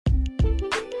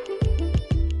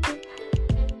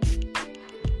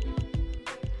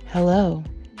Hello,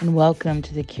 and welcome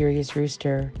to the Curious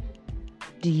Rooster.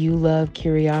 Do you love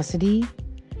curiosity?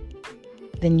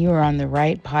 Then you are on the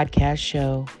right podcast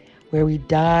show where we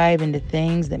dive into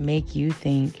things that make you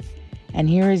think. And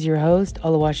here is your host,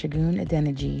 Oluwasegun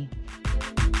Adeniji.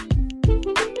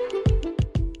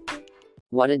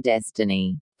 What a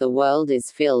destiny. The world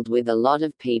is filled with a lot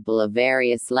of people of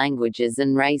various languages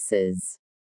and races.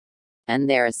 And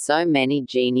there are so many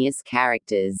genius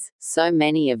characters, so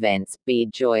many events, be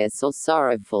it joyous or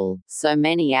sorrowful, so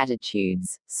many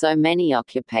attitudes, so many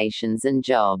occupations and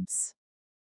jobs.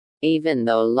 Even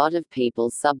though a lot of people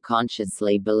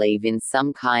subconsciously believe in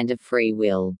some kind of free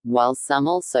will, while some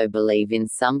also believe in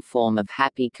some form of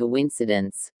happy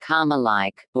coincidence,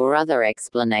 karma-like, or other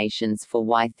explanations for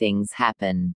why things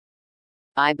happen.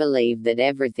 I believe that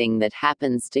everything that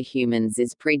happens to humans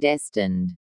is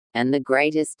predestined. And the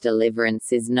greatest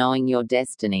deliverance is knowing your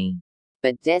destiny.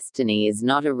 But destiny is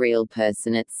not a real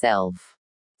person itself.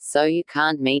 So you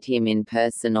can't meet him in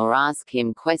person or ask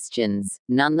him questions.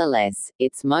 Nonetheless,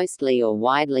 it's mostly or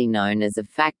widely known as a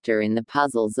factor in the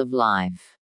puzzles of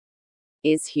life.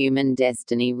 Is human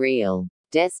destiny real?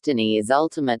 Destiny is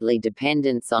ultimately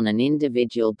dependent on an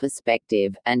individual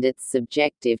perspective, and it's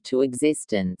subjective to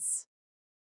existence.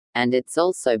 And it's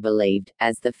also believed,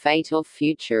 as the fate or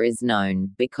future is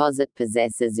known, because it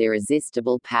possesses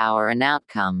irresistible power and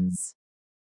outcomes.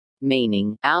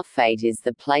 Meaning, our fate is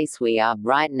the place we are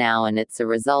right now, and it's a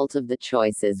result of the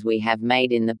choices we have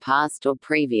made in the past or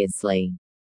previously.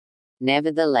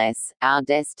 Nevertheless, our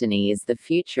destiny is the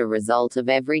future result of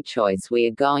every choice we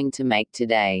are going to make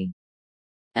today.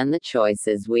 And the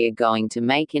choices we are going to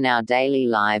make in our daily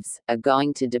lives are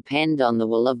going to depend on the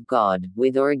will of God,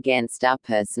 with or against our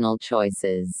personal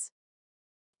choices.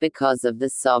 Because of the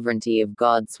sovereignty of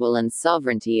God's will and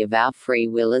sovereignty of our free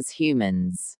will as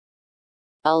humans.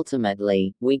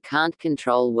 Ultimately, we can't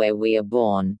control where we are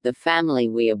born, the family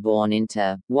we are born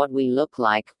into, what we look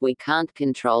like. We can't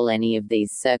control any of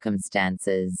these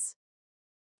circumstances.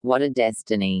 What a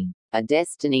destiny. A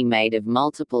destiny made of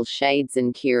multiple shades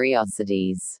and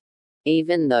curiosities.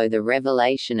 Even though the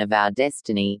revelation of our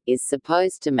destiny is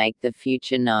supposed to make the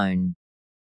future known.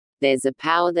 There's a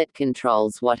power that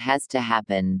controls what has to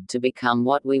happen to become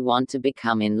what we want to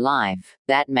become in life,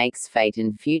 that makes fate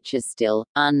and future still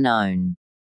unknown.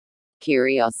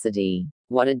 Curiosity.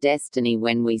 What a destiny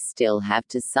when we still have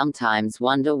to sometimes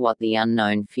wonder what the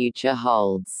unknown future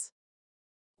holds.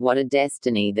 What a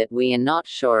destiny that we are not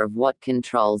sure of what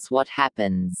controls what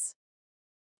happens.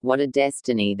 What a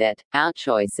destiny that, our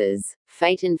choices,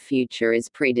 fate and future is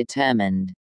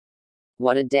predetermined.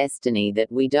 What a destiny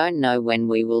that we don't know when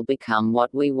we will become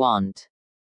what we want.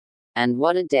 And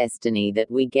what a destiny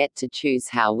that we get to choose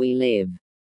how we live.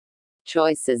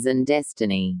 Choices and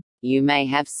destiny. You may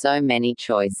have so many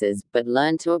choices, but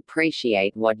learn to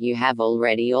appreciate what you have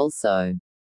already also.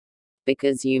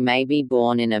 Because you may be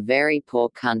born in a very poor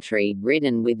country,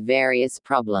 ridden with various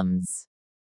problems.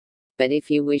 But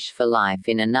if you wish for life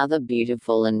in another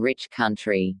beautiful and rich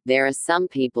country, there are some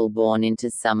people born into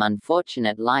some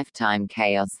unfortunate lifetime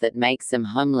chaos that makes them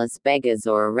homeless beggars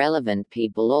or irrelevant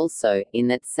people also, in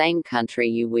that same country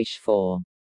you wish for.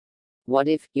 What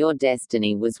if your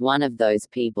destiny was one of those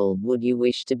people? Would you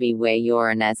wish to be where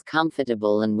you're and as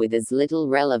comfortable and with as little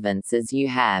relevance as you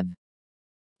have?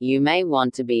 You may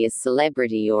want to be a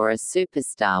celebrity or a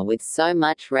superstar with so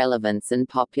much relevance and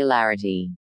popularity.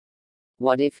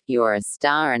 What if you're a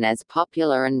star and as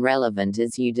popular and relevant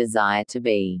as you desire to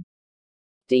be?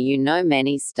 Do you know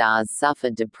many stars suffer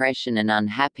depression and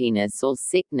unhappiness or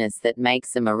sickness that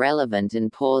makes them irrelevant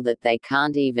and poor, that they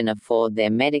can't even afford their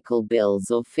medical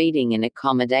bills or feeding and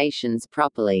accommodations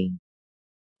properly?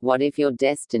 What if your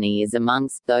destiny is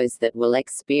amongst those that will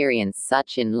experience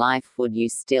such in life? Would you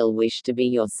still wish to be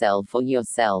yourself or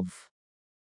yourself?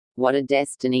 What a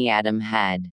destiny Adam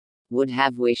had. Would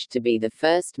have wished to be the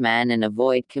first man and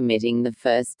avoid committing the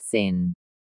first sin.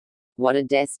 What a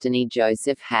destiny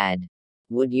Joseph had.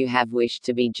 Would you have wished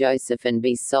to be Joseph and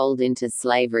be sold into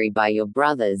slavery by your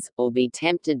brothers, or be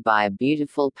tempted by a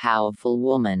beautiful, powerful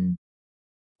woman?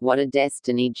 What a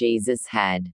destiny Jesus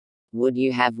had. Would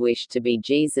you have wished to be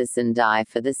Jesus and die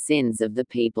for the sins of the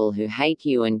people who hate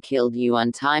you and killed you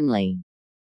untimely?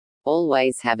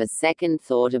 Always have a second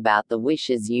thought about the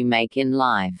wishes you make in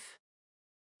life.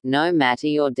 No matter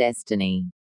your destiny.